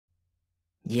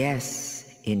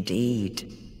Yes, indeed.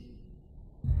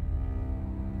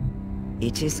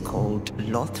 It is called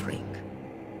Lothric,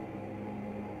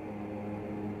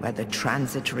 where the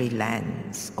transitory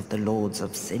lands of the Lords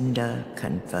of Cinder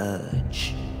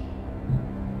converge.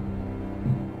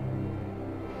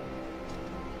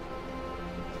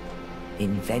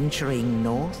 In venturing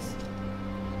north,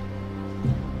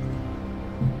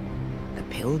 the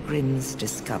pilgrims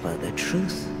discover the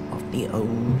truth of the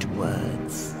old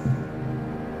words.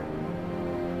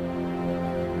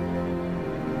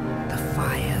 The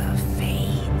fire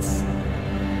fades,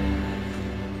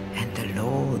 and the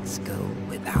lords go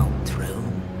without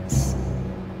thrones.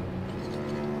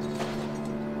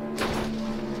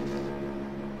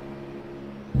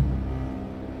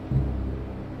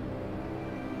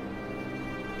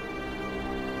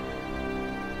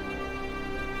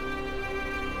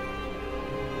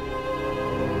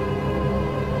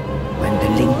 When the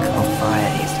link of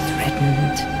fire is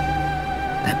threatened,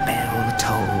 the bell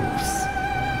tolls,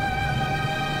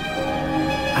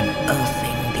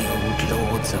 unearthing the old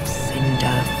lords of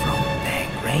Cinder from their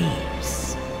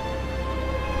graves.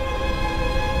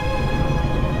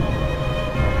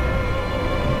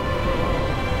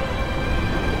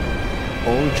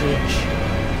 Aldrich,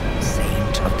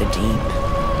 saint of the deep,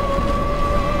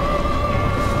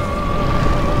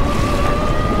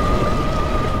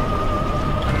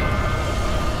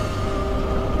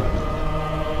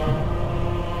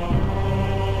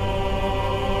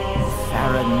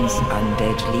 Farron's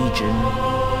undead legion,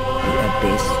 the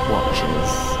Abyss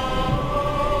Watchers.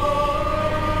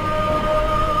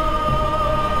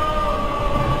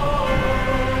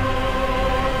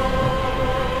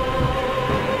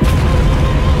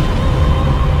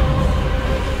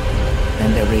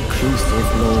 And the reclusive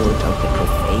lord of the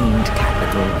profaned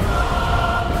capital.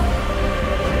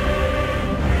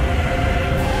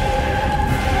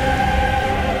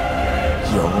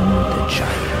 Yom the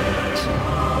Giant.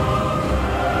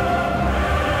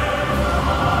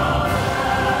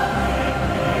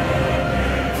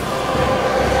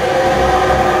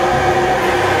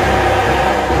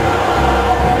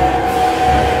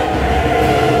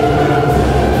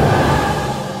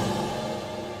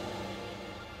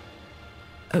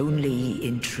 Only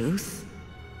in truth,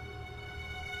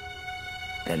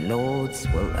 the lords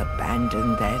will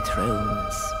abandon their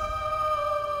thrones.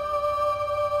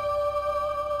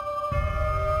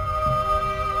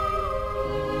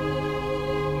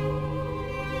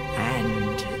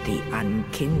 And the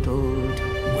unkindled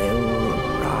will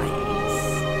rise.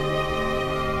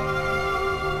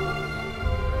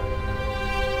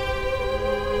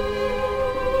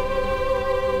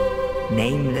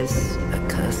 Nameless,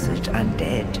 accursed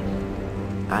undead,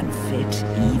 unfit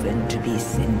even to be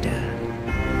cinder.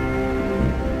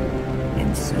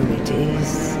 And so it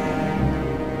is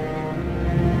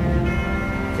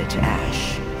that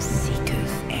ash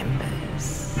seeketh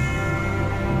embers.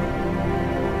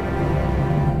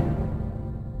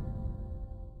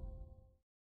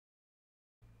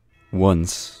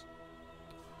 Once,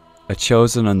 a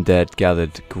chosen undead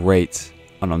gathered great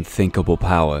and unthinkable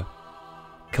power,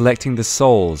 collecting the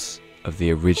souls of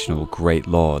the original Great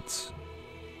Lords.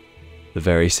 The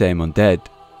very same undead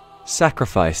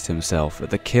sacrificed himself at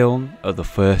the kiln of the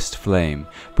first flame,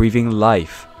 breathing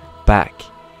life back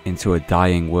into a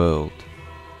dying world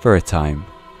for a time.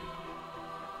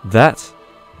 That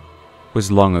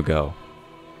was long ago.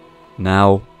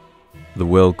 Now, the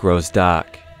world grows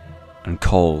dark and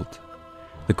cold.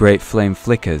 The great flame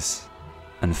flickers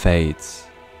and fades.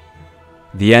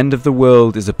 The end of the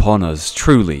world is upon us,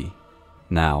 truly,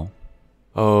 now.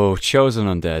 Oh, chosen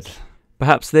undead.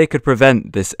 Perhaps they could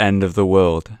prevent this end of the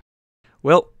world.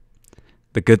 Well,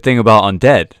 the good thing about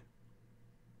undead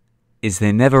is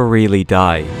they never really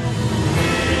die.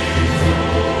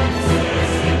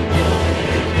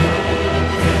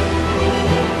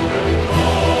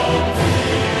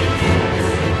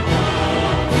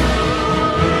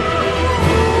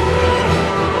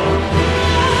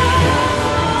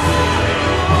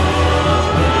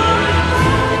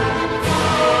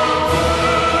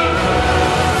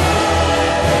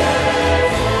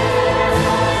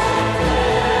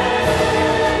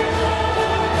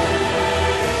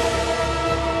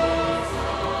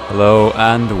 Hello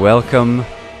and welcome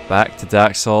back to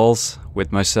Dark Souls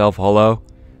with myself, Hollow.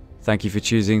 Thank you for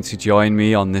choosing to join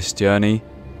me on this journey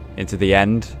into the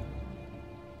end.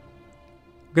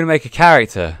 I'm going to make a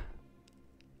character.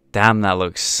 Damn, that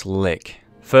looks slick.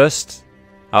 First,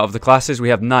 out of the classes we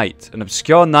have Knight, an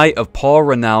obscure knight of poor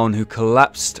renown who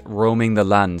collapsed roaming the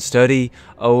land, sturdy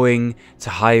owing to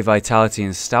high vitality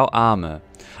and stout armor.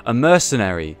 A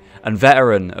mercenary, and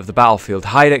veteran of the battlefield,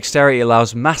 high dexterity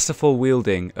allows masterful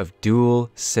wielding of dual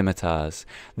scimitars.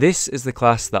 This is the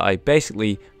class that I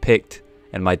basically picked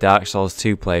in my Dark Souls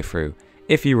 2 playthrough,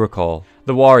 if you recall.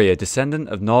 The warrior, descendant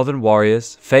of northern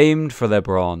warriors, famed for their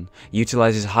brawn,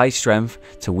 utilizes high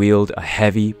strength to wield a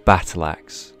heavy battle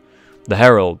axe. The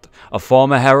herald, a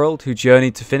former herald who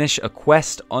journeyed to finish a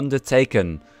quest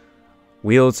undertaken,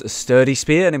 wields a sturdy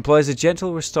spear and employs a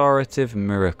gentle restorative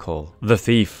miracle. The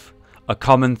thief, a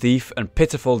common thief and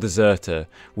pitiful deserter,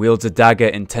 wields a dagger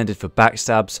intended for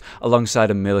backstabs alongside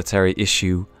a military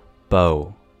issue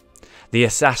bow. The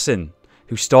assassin,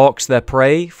 who stalks their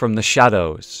prey from the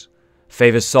shadows,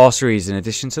 favors sorceries in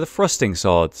addition to the thrusting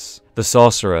swords. The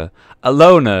sorcerer, a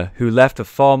loner who left a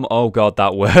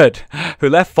who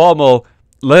left formal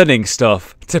learning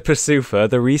stuff to pursue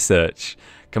further research,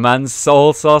 commands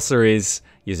soul sorceries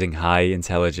using high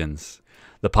intelligence.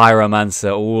 The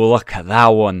pyromancer, oh look at that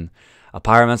one. A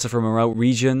pyromancer from a remote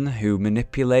region who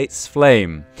manipulates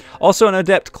flame. Also an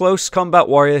adept close combat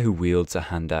warrior who wields a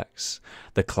hand axe.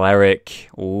 The cleric,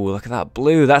 oh look at that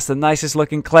blue, that's the nicest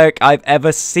looking cleric I've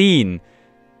ever seen.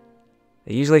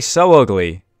 They're usually so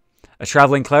ugly. A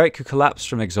traveling cleric who collapsed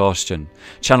from exhaustion,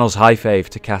 channels high faith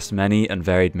to cast many and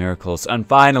varied miracles. And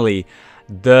finally,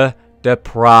 the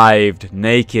deprived,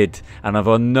 naked, and of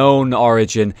unknown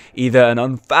origin, either an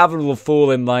unfathomable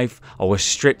fool in life or was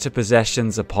stripped to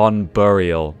possessions upon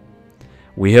burial.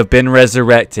 We have been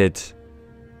resurrected,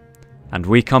 and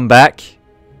we come back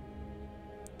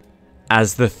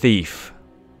as the thief.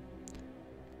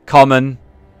 Common,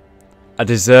 a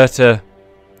deserter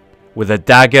with a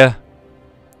dagger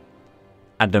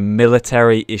and a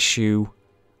military issue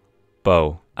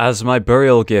bow. As my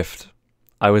burial gift,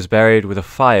 I was buried with a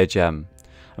fire gem,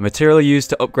 a material used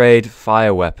to upgrade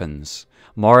fire weapons,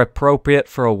 more appropriate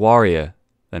for a warrior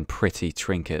than pretty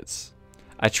trinkets.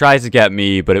 I tried to get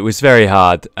me, but it was very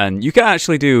hard, and you can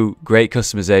actually do great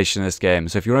customization in this game,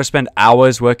 so if you want to spend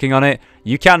hours working on it,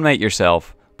 you can make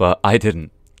yourself, but I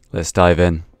didn't. Let's dive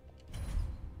in.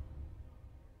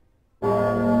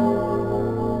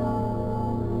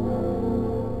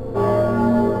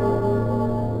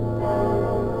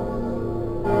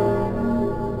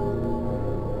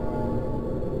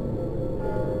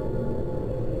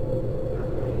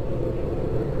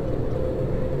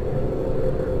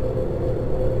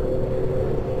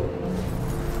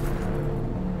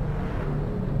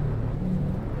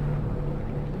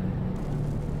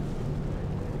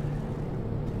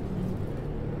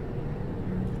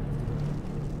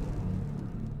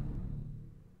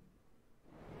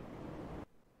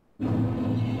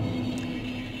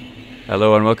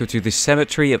 Hello and welcome to the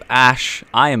Cemetery of Ash.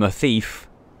 I am a thief.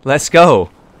 Let's go.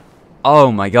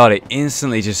 Oh my god, it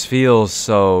instantly just feels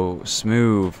so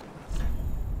smooth.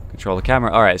 Control the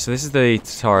camera. Alright, so this is the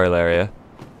tutorial area.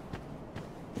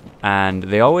 And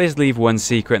they always leave one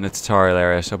secret in the tutorial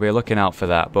area, so be looking out for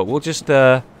that. But we'll just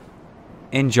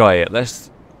enjoy it. Let's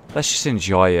just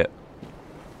enjoy it.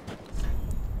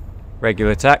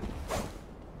 Regular attack.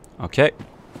 Okay.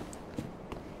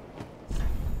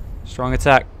 Strong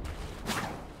attack.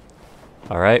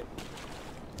 Alright.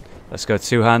 Let's go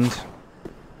two-hand.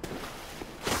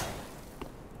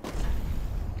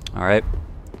 Alright.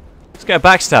 Let's get a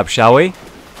backstab, shall we?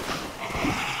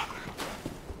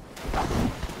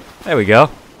 There we go.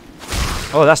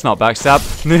 Oh, that's not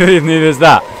backstab. Neither is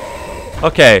that.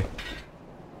 Okay.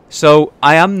 So,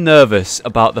 I am nervous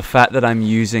about the fact that I'm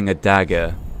using a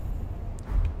dagger.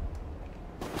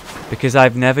 Because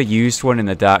I've never used one in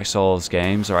the Dark Souls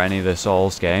games or any of the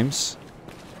Souls games.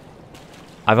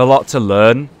 I have a lot to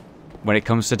learn when it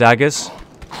comes to daggers.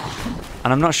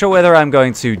 And I'm not sure whether I'm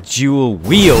going to dual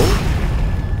wield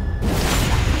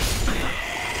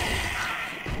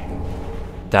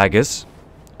daggers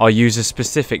or use a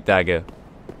specific dagger.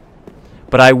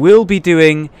 But I will be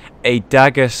doing a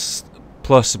dagger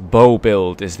plus bow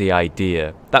build is the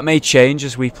idea. That may change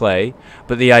as we play,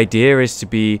 but the idea is to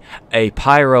be a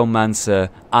pyromancer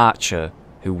archer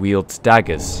who wields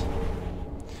daggers.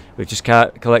 We've just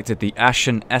collected the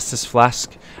Ashen Estus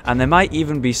Flask, and there might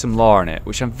even be some lore in it,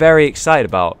 which I'm very excited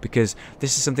about, because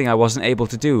this is something I wasn't able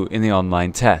to do in the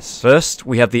online test. First,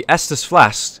 we have the Estus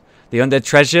Flask, the undead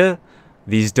treasure,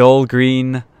 these dull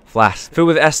green flasks. Filled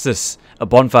with Estus,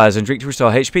 bonfires and drink to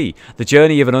restore HP. The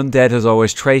journey of an undead has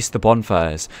always traced the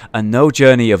bonfires, and no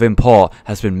journey of import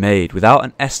has been made without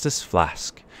an Estus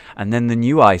Flask. And then the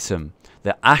new item,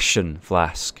 the Ashen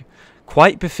Flask.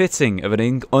 Quite befitting of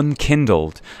an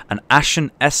unkindled, an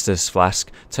Ashen Estus Flask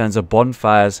turns a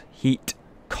bonfire's heat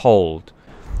cold.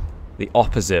 The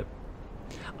opposite.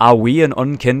 Are we an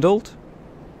unkindled?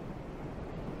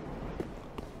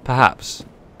 Perhaps.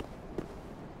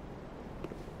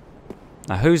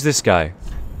 Now, who's this guy?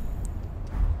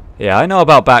 Yeah, I know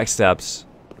about backstabs.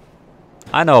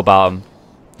 I know about them.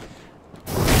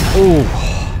 Ooh.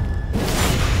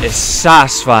 It's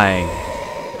satisfying.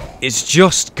 It's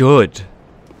just good.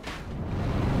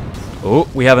 Oh,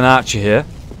 we have an archer here.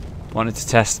 Wanted to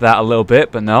test that a little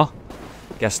bit, but no.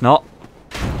 Guess not.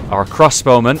 Or a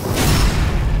crossbowman.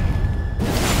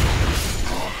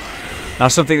 Now,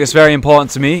 something that's very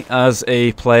important to me as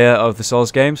a player of the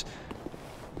Souls games.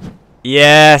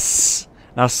 Yes!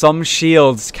 Now, some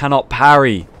shields cannot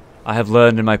parry. I have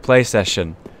learned in my play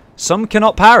session. Some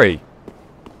cannot parry.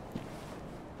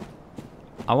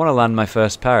 I want to land my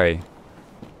first parry.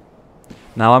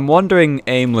 Now, I'm wandering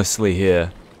aimlessly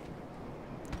here.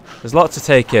 There's a lot to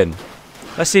take in.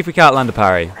 Let's see if we can't land a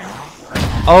parry.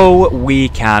 Oh, we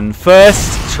can.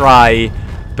 First try.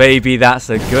 Baby, that's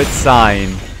a good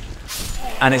sign.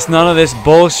 And it's none of this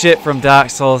bullshit from Dark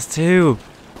Souls 2.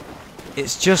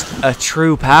 It's just a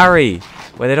true parry,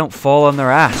 where they don't fall on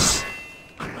their ass.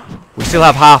 We still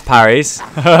have half parries.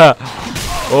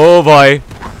 Oh boy,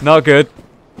 not good.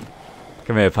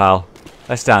 Come here, pal.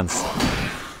 Let's dance.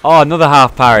 Oh, another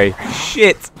half parry.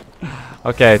 Shit.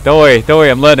 Okay, don't worry,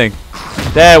 I'm learning.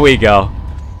 There we go.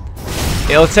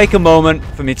 It'll take a moment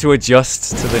for me to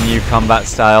adjust to the new combat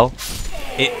style.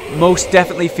 It most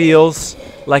definitely feels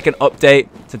like an update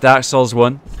to Dark Souls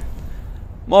 1.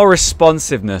 More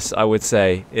responsiveness, I would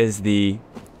say, is the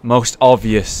most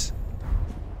obvious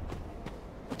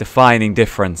defining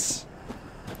difference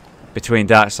between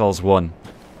Dark Souls 1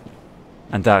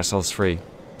 and Dark Souls 3.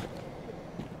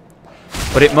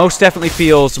 But it most definitely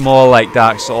feels more like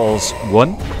Dark Souls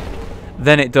 1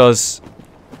 than it does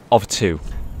of 2.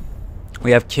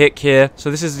 We have kick here, so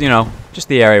this is, you know, just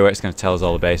the area where it's going to tell us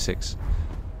all the basics.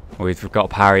 We've got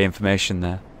parry information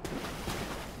there.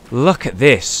 Look at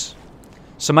this.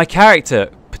 So my character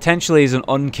potentially is an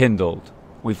unkindled.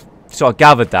 We've sort of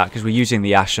gathered that because we're using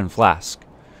the Ashen Flask.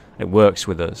 It works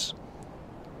with us.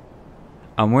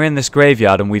 And we're in this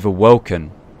graveyard and we've awoken.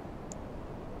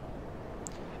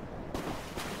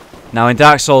 Now in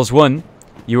Dark Souls 1,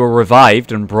 you were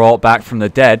revived and brought back from the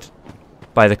dead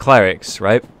by the clerics,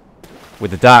 right? With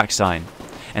the dark sign.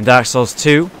 In Dark Souls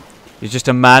 2, you're just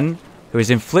a man who is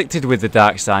inflicted with the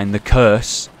dark sign, the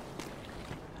curse,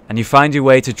 and you find your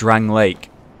way to Drang Lake,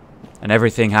 and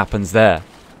everything happens there.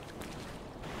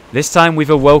 This time we've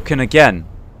awoken again,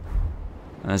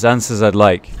 and there's answers I'd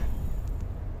like.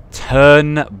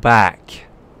 Turn back.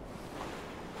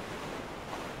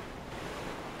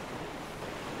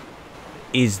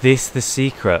 Is this the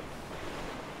secret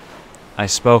I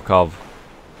spoke of?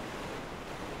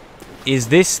 Is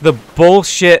this the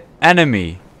bullshit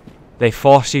enemy they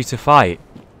force you to fight?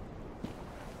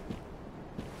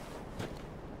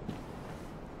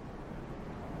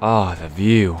 Oh, the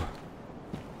view.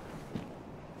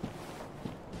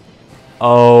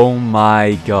 Oh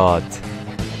my god.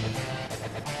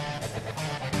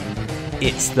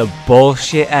 It's the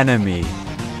bullshit enemy.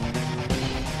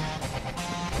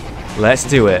 Let's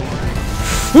do it.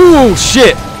 Ooh,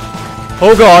 shit!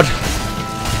 Oh god.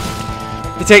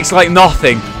 It takes like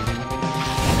nothing.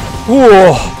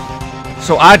 Ooh,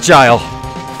 so agile.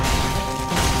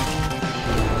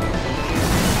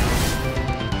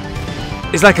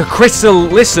 It's like a crystal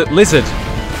lizard.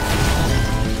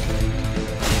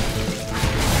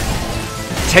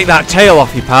 Take that tail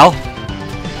off you, pal.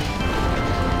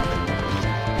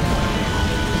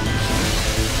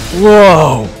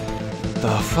 Whoa.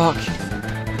 The fuck?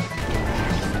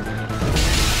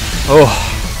 Oh.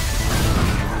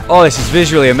 Oh, this is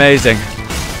visually amazing.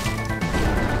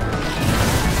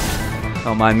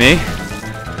 Don't mind me.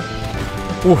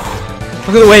 Ooh.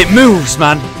 Look at the way it moves,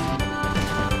 man.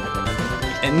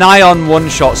 It nigh on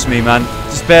one-shots me, man.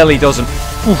 Just barely doesn't.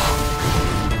 Ooh.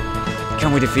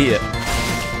 Can we defeat it?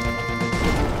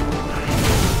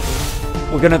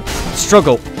 We're gonna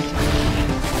struggle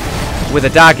with a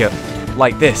dagger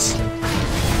like this.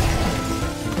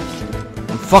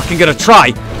 I'm fucking gonna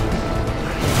try.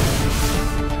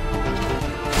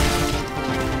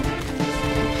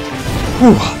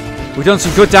 Whew. We've done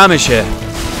some good damage here.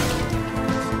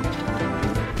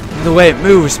 The way it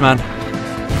moves, man.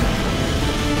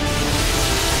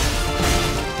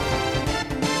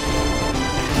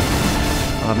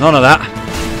 I'll have none of that.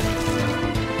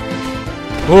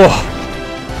 Whoa.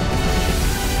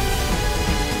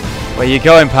 Where you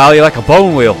going, pal? You're like a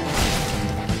bone wheel.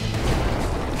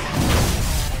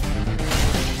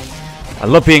 I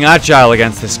love being agile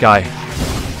against this guy. I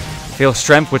feel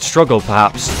strength would struggle,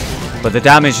 perhaps. But the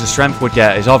damage the strength would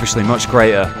get is obviously much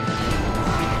greater.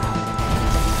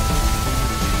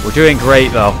 We're doing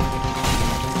great, though.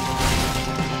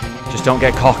 Just don't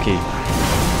get cocky.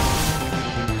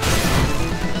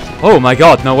 Oh my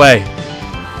god, no way.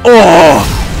 Oh!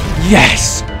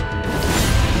 Yes!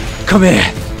 Come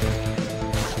here!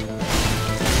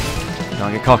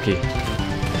 Don't get cocky.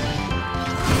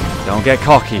 Don't get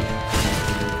cocky.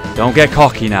 Don't get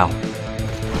cocky now.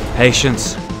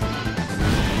 Patience.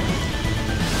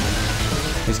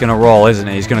 He's gonna roll, isn't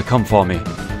he? He's gonna come for me.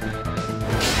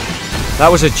 That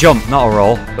was a jump, not a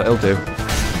roll, but he'll do.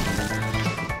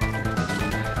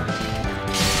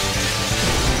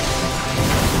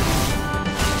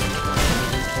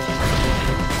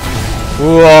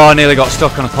 Whoa, I nearly got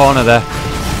stuck on a corner there.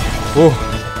 Whoa.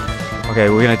 Okay,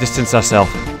 we're gonna distance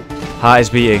ourselves. Heart is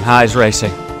beating, heart is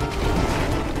racing.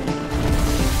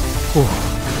 Whew.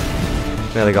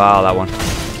 Barely got out of that one.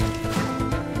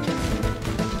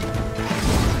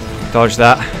 Dodge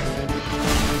that.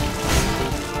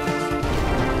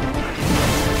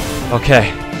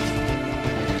 Okay.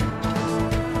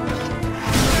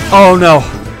 Oh no.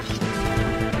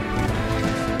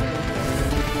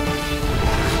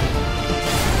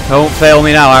 Don't fail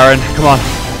me now, Aaron. Come on.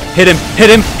 Hit him, hit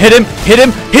him, hit him, hit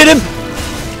him, hit him!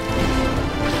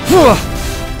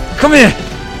 Come here!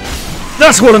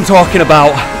 That's what I'm talking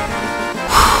about!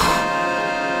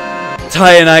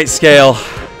 Titanite scale.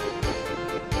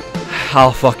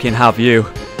 I'll fucking have you.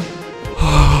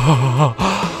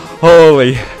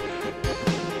 Holy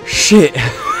shit.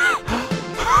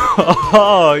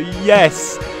 Oh,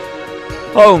 yes!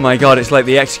 Oh my god, it's like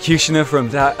the Executioner from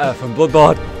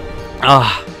Bloodborne.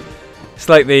 Ah. It's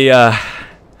like the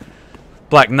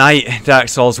Black Knight in Dark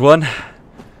Souls 1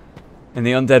 in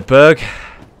the Undead Burg.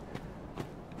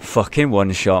 Fucking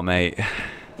one shot, mate.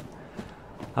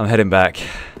 I'm heading back.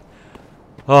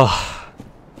 Oh,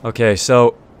 okay,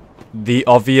 so the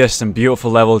obvious and beautiful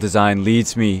level design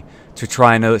leads me to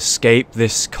try and escape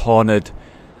this cornered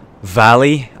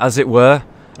valley, as it were,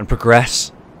 and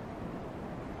progress.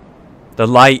 The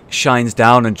light shines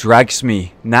down and drags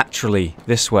me naturally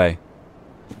this way.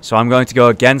 So I'm going to go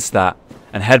against that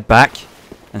and head back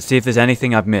and see if there's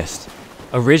anything I've missed.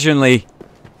 Originally,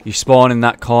 you spawn in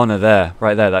that corner there,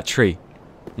 right there, that tree.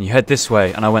 And you head this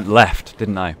way, and I went left,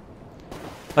 didn't I?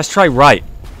 Let's try right.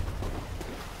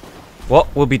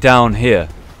 What will be down here?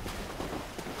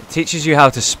 It teaches you how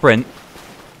to sprint,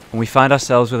 and we find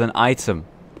ourselves with an item.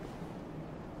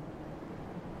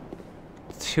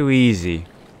 Too easy.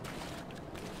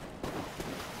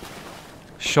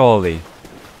 Surely.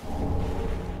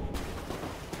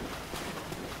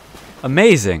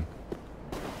 Amazing.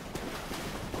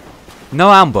 No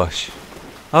ambush.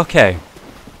 Okay.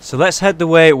 So let's head the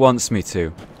way it wants me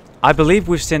to. I believe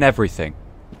we've seen everything.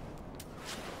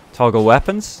 Toggle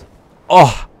weapons.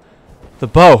 Oh! The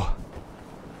bow.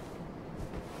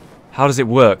 How does it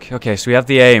work? Okay, so we have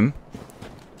the aim.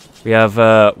 We have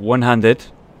one-handed,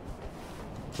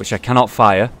 which I cannot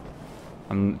fire.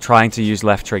 I'm trying to use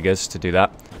left triggers to do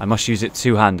that. I must use it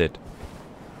two-handed.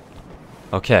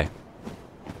 Okay.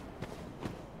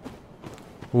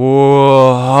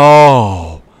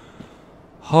 Whoa!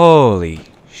 Holy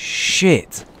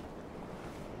shit!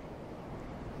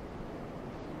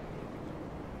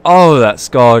 Oh, that's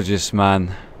gorgeous,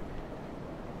 man.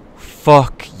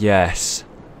 Fuck yes.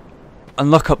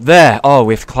 And look up there! Oh,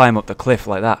 we have to climb up the cliff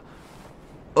like that.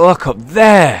 Look up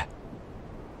there!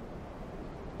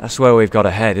 That's where we've got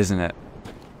to head, isn't it?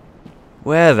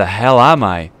 Where the hell am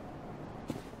I?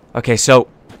 Okay, so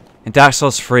in Dark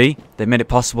Souls 3, they made it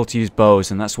possible to use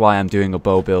bows, and that's why I'm doing a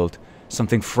bow build.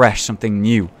 Something fresh, something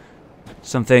new.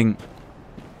 Something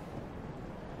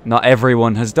not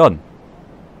everyone has done.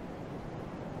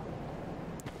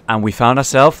 And we found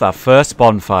ourselves our first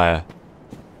bonfire.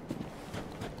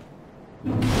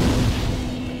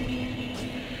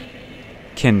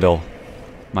 Kindle.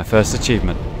 My first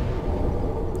achievement.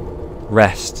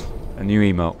 Rest. A new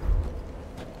emote.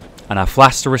 And our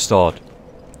flasks are restored.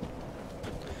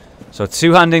 So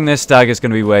two-handing this dagger is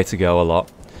going to be way to go a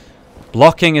lot.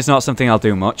 Blocking is not something I'll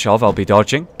do much of. I'll be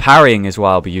dodging. Parrying is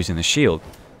why I'll be using the shield.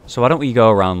 So why don't we go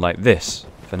around like this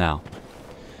for now.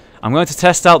 I'm going to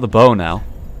test out the bow now.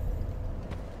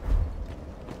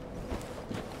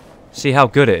 See how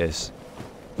good it is.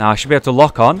 Now I should be able to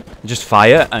lock on and just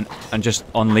fire and just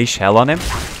unleash hell on him.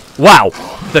 Wow!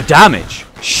 The damage!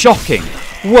 Shocking!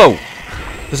 Whoa!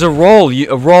 There's a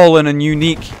roll and a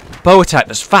unique bow attack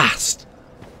that's fast.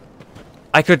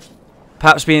 I could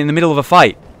perhaps be in the middle of a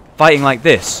fight, fighting like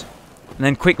this, and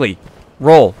then quickly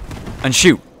roll and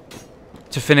shoot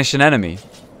to finish an enemy.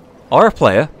 Or a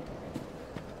player.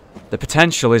 The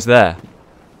potential is there.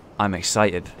 I'm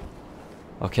excited.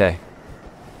 Okay.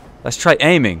 Let's try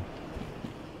aiming.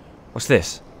 What's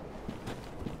this?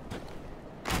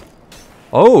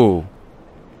 Oh!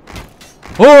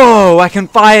 Oh, I can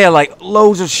fire like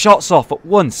loads of shots off at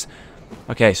once.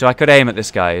 Okay, so I could aim at this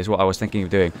guy is what I was thinking of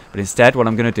doing. But instead, what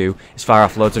I'm going to do is fire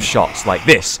off loads of shots like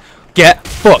this. Get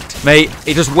fucked, mate.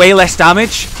 It does way less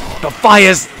damage, but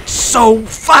fires so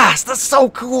fast. That's so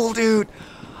cool, dude.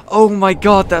 Oh my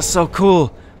god, that's so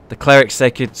cool. The cleric's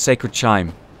sacred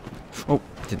chime. Oh,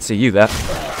 didn't see you there.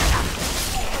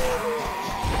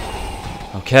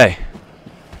 Okay.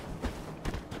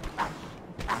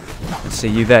 Didn't see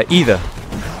you there either.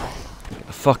 Get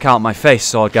the fuck out of my face,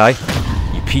 sword guy.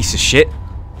 You piece of shit.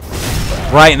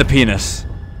 Right in the penis.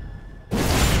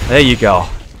 There you go.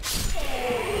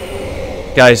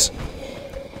 Guys,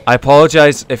 I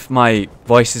apologize if my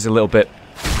voice is a little bit...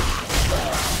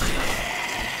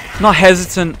 not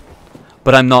hesitant,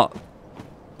 but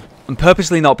I'm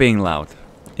purposely not being loud.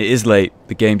 It is late.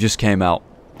 The game just came out.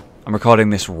 I'm recording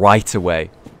this right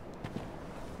away.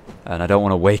 And I don't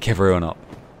want to wake everyone up.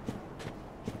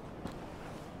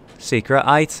 Secret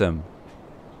item.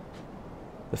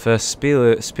 The first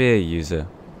spear user.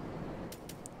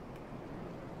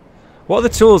 What are the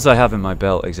tools I have in my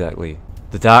belt exactly?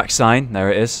 The dark sign, there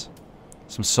it is.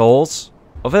 Some souls.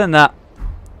 Other than that,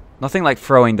 nothing like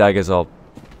throwing daggers or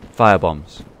fire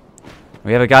bombs.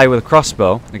 We have a guy with a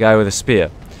crossbow, a guy with a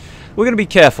spear. We're going to be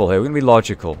careful here, we're going to be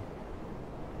logical.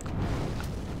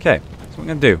 Okay, so what we're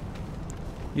going to do.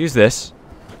 Use this.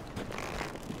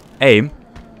 Aim.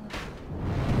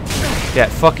 Get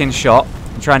fucking shot.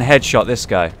 And try and headshot this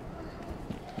guy.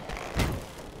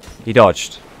 He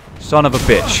dodged. Son of a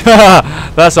bitch.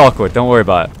 That's awkward, don't worry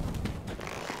about it.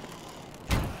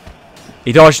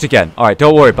 He dodged again. Alright,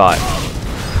 don't worry about it.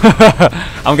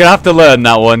 I'm gonna have to learn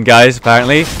that one, guys,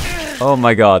 apparently. Oh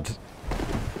my god.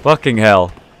 Fucking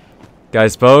hell.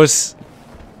 Guys, bows.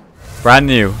 Brand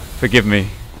new. Forgive me.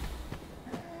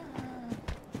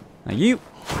 Now you...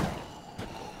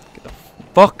 get the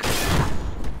fuck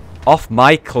off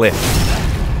my cliff.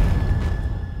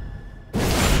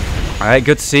 Alright,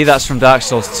 good to see. That's from Dark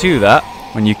Souls 2, that.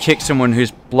 When you kick someone who's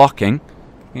blocking,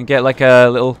 you can get like a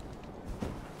little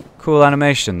cool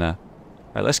animation there.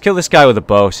 Alright, let's kill this guy with a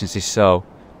bow since he's so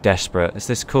desperate. It's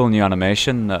this cool new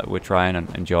animation that we're trying and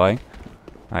enjoying.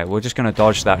 Alright, we're just gonna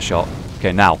dodge that shot.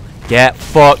 Okay, now, get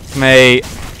fucked, mate.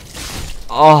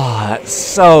 Oh, that's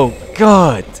so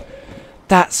good.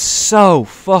 That's so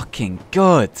fucking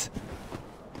good.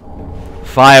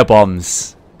 Fire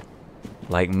bombs.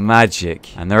 Like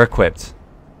magic. And they're equipped.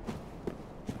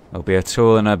 There'll be a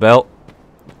tool in our belt.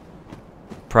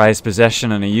 Prized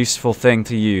possession and a useful thing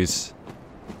to use.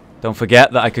 Don't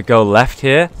forget that I could go left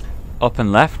here. Up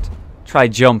and left. Try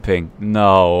jumping.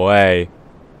 No way.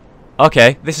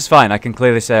 Okay, this is fine. I can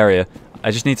clear this area.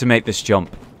 I just need to make this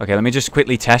jump. Okay, let me just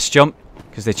quickly test jump.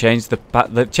 Because they changed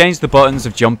the buttons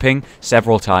of jumping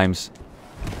several times.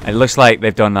 And it looks like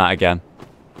they've done that again.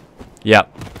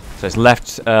 Yep. So it's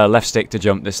left stick to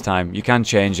jump this time. You can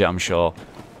change it, I'm sure.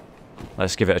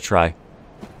 Let's give it a try.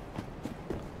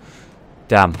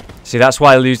 Damn. See, that's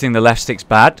why losing the left stick's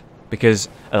bad. Because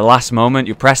at the last moment,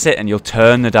 you press it and you'll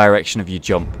turn the direction of your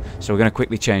jump. So we're going to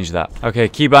quickly change that. Okay,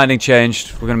 key binding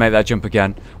changed. We're going to make that jump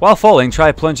again. While falling, try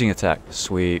a plunging attack.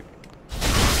 Sweet.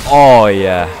 Oh,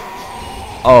 yeah.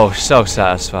 Oh, so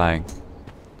satisfying.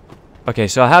 Okay,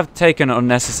 so I have taken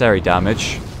unnecessary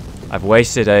damage. I've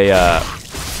wasted a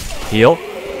heal.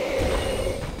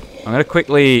 I'm going to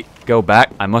quickly go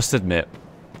back. I must admit,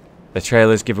 the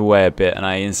trailers give away a bit and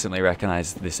I instantly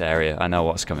recognize this area. I know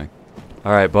what's coming.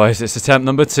 Alright, boys, it's attempt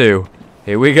number 2.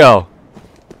 Here we go.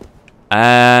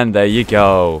 And there you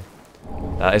go.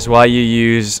 That is why you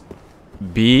use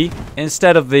B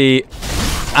instead of the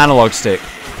analog stick.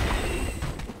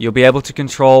 You'll be able to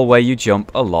control where you jump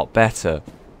a lot better.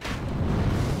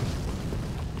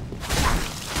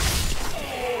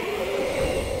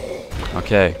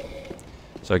 Okay.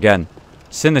 So again,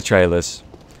 it's in the trailers.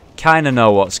 Kinda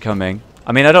know what's coming.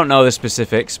 I mean, I don't know the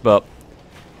specifics, but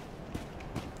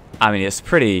I mean, it's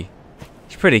pretty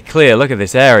clear. Look at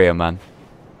this area, man.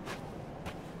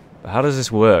 But how does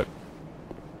this work?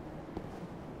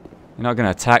 You're not going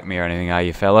to attack me or anything, are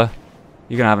you, fella?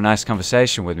 You're going to have a nice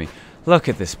conversation with me. Look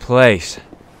at this place.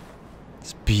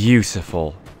 It's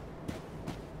beautiful.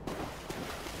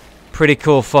 Pretty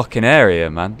cool fucking area,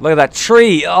 man. Look at that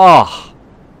tree. Oh!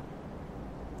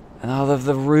 And all of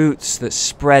the roots that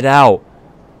spread out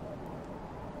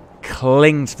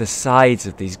cling to the sides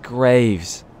of these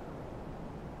graves.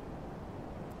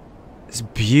 It's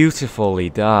beautifully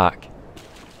dark.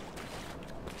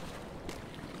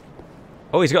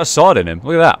 Oh, he's got a sword in him.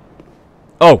 Look at that.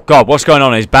 Oh, God, what's going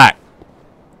on in his back?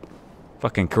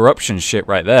 Fucking corruption shit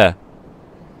right there.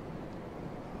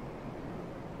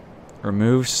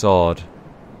 Remove sword.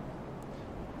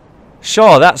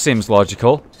 Sure, that seems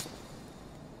logical.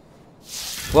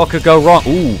 What could go wrong?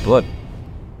 Ooh, blood.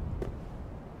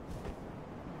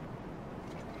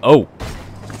 Oh.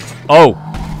 Oh.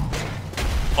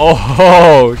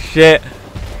 Oh, shit.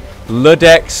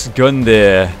 Ludex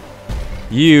Gundyr.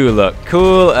 You look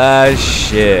cool as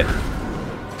shit.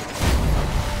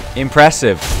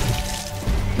 Impressive.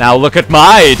 Now look at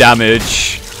my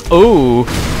damage. Ooh.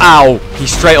 Ow. He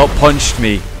straight up punched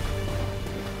me.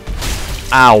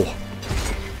 Ow.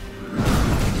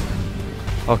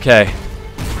 Okay.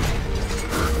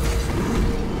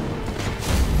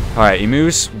 Alright, he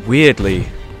moves weirdly.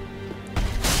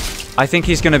 I think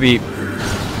he's going to be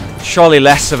surely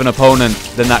less of an opponent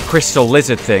than that crystal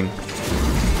lizard thing.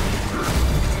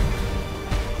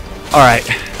 Alright.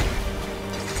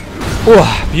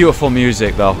 Ooh, beautiful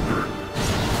music though.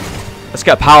 Let's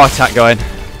get a power attack going.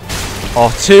 Or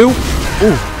two.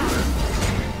 Ooh.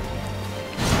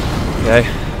 Okay,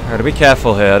 I gotta be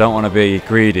careful here. I don't want to be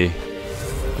greedy.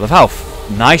 I love how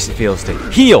nice it feels to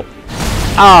heal.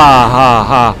 Ah, ha,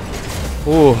 ha.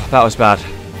 Ooh, that was bad.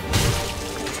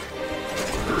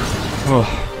 Ooh.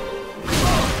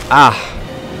 Ah.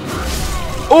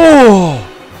 Oh!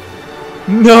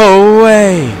 No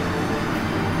way!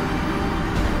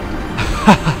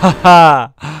 Ha ha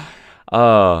ha!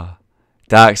 Oh,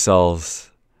 Dark Souls.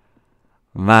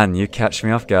 Man, you catch me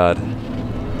off guard.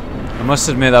 I must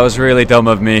admit that was really dumb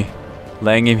of me,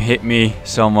 letting him hit me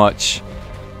so much.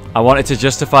 I wanted to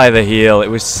justify the heal, it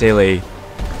was silly.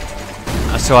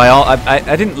 So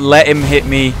I didn't let him hit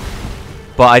me,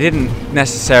 but I didn't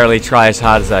necessarily try as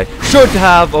hard as I should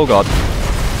have, oh god,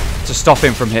 to stop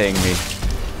him from hitting me.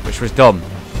 Which was dumb,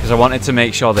 because I wanted to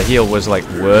make sure the heal was like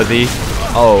worthy.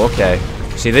 Oh, okay.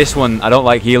 See, this one, I don't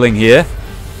like healing here,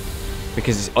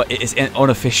 because it's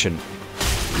inefficient.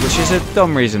 Which is a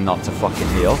dumb reason not to fucking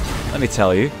heal, let me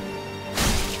tell you.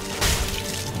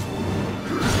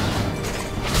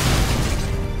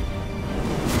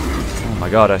 Oh my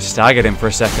god, I staggered him for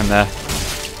a second there.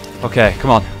 Okay,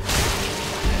 come on.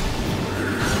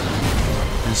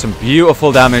 And some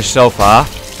beautiful damage so far.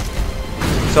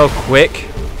 So quick.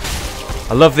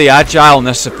 I love the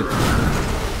agileness of the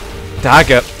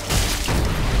dagger.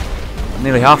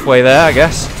 Nearly halfway there, I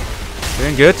guess.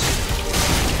 Doing good.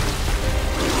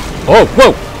 Oh,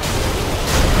 whoa!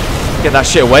 Get that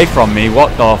shit away from me.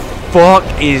 What the fuck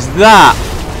is that?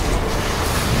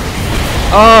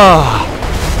 Ah! Oh.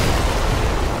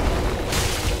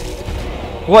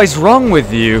 What is wrong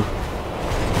with you?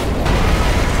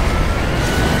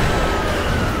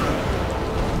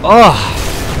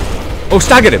 Oh! Oh,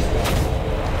 staggered him!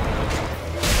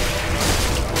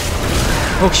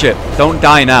 Oh shit, don't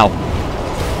die now.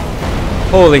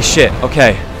 Holy shit,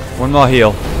 okay. One more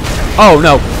heal. Oh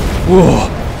no! Whoa.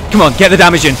 Come on, get the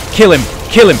damage in. Kill him,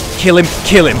 kill him, kill him,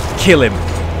 kill him, kill him.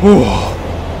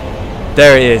 Whoa.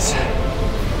 There it is.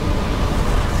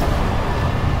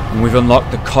 And we've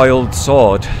unlocked the coiled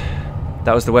sword.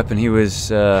 That was the weapon he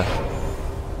was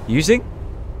using?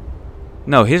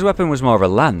 No, his weapon was more of a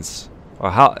lance. Or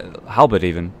halberd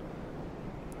even.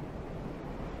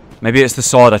 Maybe it's the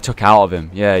sword I took out of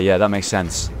him. Yeah, that makes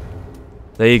sense.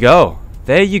 There you go.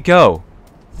 There you go.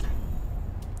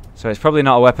 So it's probably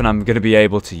not a weapon I'm going to be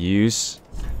able to use.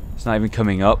 It's not even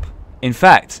coming up. In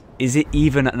fact, is it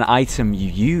even an item you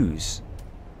use?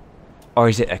 Or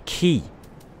is it a key?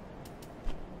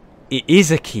 It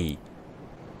is a key.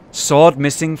 Sword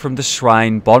missing from the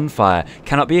shrine bonfire.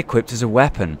 Cannot be equipped as a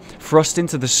weapon. Thrust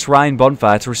into the shrine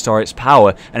bonfire to restore its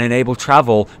power and enable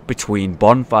travel between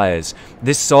bonfires.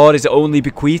 This sword is only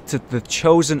bequeathed to the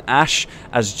chosen Ash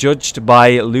as judged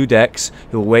by Ludex,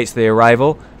 who awaits the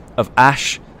arrival of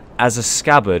Ash as a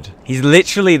scabbard. He's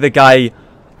literally the guy,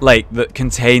 like, that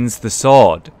contains the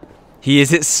sword. He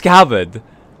is its scabbard.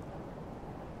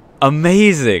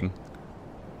 Amazing.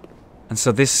 And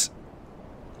so this...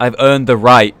 I've earned the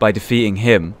right by defeating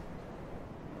him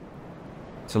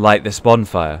to light this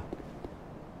bonfire.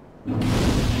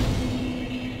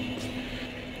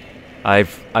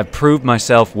 I've proved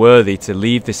myself worthy to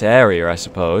leave this area, I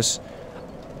suppose.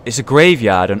 It's a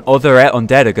graveyard and other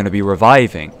undead are going to be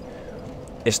reviving.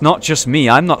 It's not just me,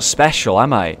 I'm not special,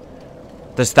 am I?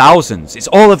 There's thousands. It's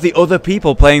all of the other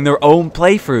people playing their own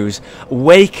playthroughs,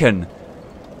 awaken,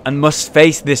 and must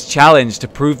face this challenge to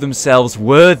prove themselves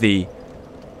worthy.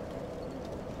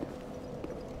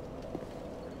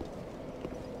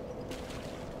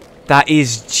 That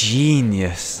is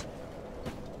genius.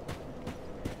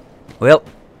 Well,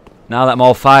 now that I'm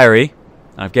all fiery,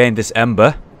 and I've gained this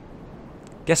ember,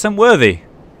 guess I'm worthy.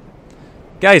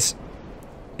 Guys,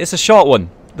 it's a short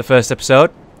one, the first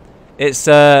episode. It's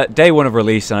day one of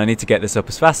release, and I need to get this up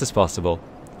as fast as possible.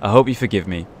 I hope you forgive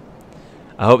me.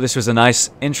 I hope this was a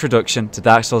nice introduction to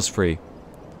Dark Souls 3.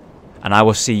 And I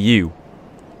will see you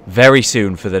very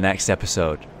soon for the next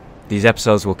episode. These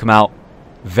episodes will come out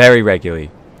very regularly.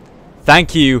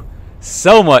 Thank you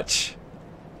so much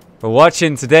for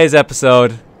watching today's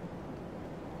episode.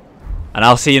 And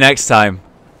I'll see you next time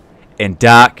in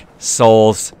Dark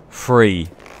Souls 3.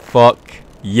 Fuck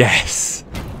yes.